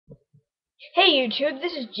Hey YouTube,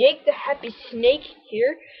 this is Jake the Happy Snake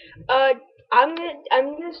here. Uh, I'm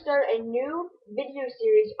gonna start a new video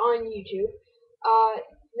series on YouTube.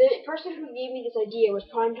 The person who gave me this idea was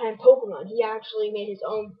Primetime Pokemon. He actually made his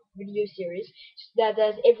own video series that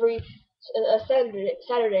does every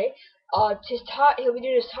Saturday. He'll be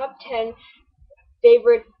doing his top 10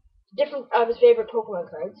 favorite different of his favorite Pokemon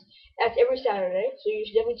cards. That's every Saturday, so you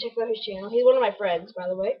should definitely check out his channel. He's one of my friends, by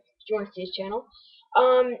the way. If you want to see his channel.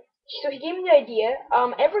 Um, so he gave me the idea.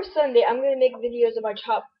 Every Sunday I'm gonna make videos of my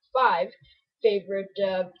top 5 favorite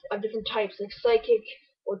of different types, like Psychic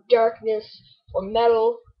or Darkness or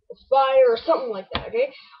Metal or Fire or something like that.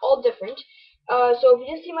 Okay, all different. So if you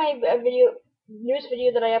didn't see my news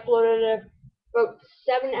video that I uploaded about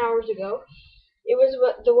 7 hours ago, it was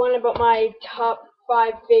the one about my top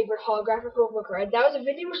 5 favorite holographic Pokemon cards. That was a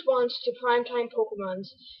video response to Primetime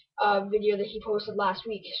Pokemon's video that he posted last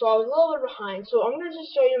week. So I was a little bit behind. So I'm going to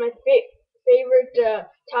just show you my favorite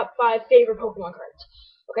top 5 favorite Pokemon cards.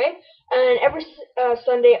 Okay? And every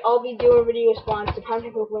Sunday I'll be doing a video response to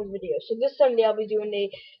Primetime Pokemon's video. So this Sunday I'll be doing a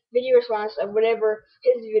video response of whatever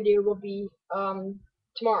his video will be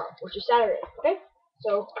tomorrow, which is Saturday. Okay?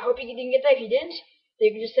 So I hope you didn't get that. If you didn't,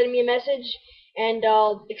 you can just send me a message and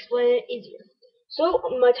I'll explain it easier. So,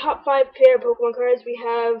 my top 5 favorite Pokemon cards, we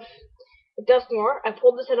have Dusknoir. I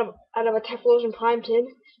pulled this out of a Typhlosion Prime tin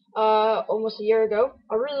almost a year ago.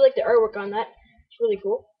 I really like the artwork on that. It's really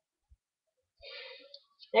cool.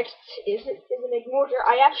 Next is a Magmortar.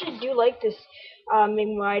 I actually do like this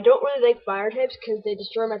Magmortar. I don't really like fire types because they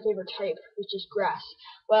destroy my favorite type, which is grass.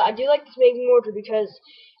 But I do like this Magmortar because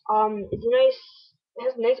it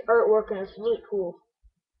has nice artwork and it's really cool.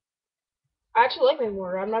 I actually like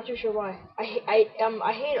Magmortar. I'm not too sure why. I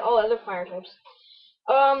hate all other fire types.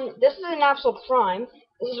 This is an absolute prime.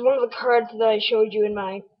 This is one of the cards that I showed you in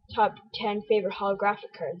my top 10 favorite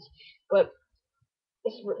holographic cards. But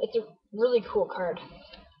it's a really cool card.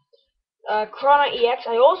 Chrono EX.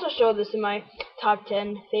 I also showed this in my top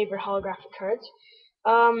 10 favorite holographic cards.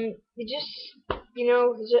 It just,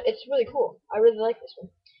 it's really cool. I really like this one.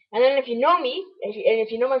 And then if you know me,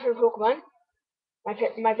 if you know my favorite Pokemon,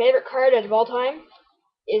 my favorite card of all time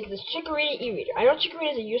is this Chikorita E-Reader. I know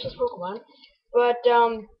Chikorita is a useless Pokemon, but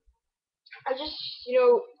I just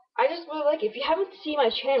I just really like it. If you haven't seen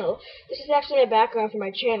my channel, this is actually my background for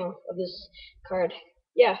my channel of this card.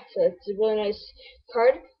 Yeah, so it's a really nice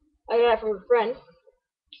card. I got it from a friend.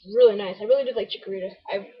 It's really nice. I really did like Chikorita.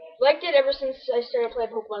 I've liked it ever since I started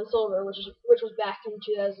playing Pokemon Silver, which was back in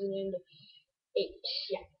 2008.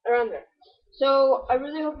 Yeah, around there. So I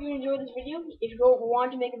really hope you enjoyed this video. If you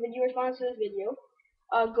want to make a video response to this video,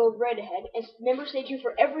 go right ahead. And remember, stay tuned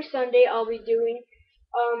for every Sunday. I'll be doing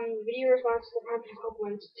video responses to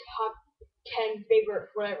Pokemon's top 10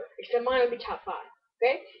 favorite whatever. Except mine will be top 5.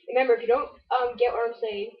 Okay? Remember, if you don't get what I'm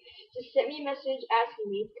saying, just send me a message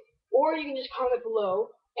asking me, or you can just comment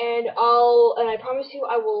below, and I promise you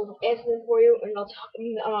I will answer them for you, and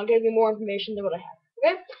I'll give you more information than what I have.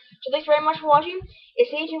 Okay? So thanks very much for watching, and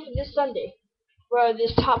stay tuned for this Sunday for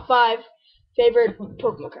this top 5 favorite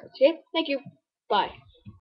Pokemon cards. Okay? Thank you. Bye.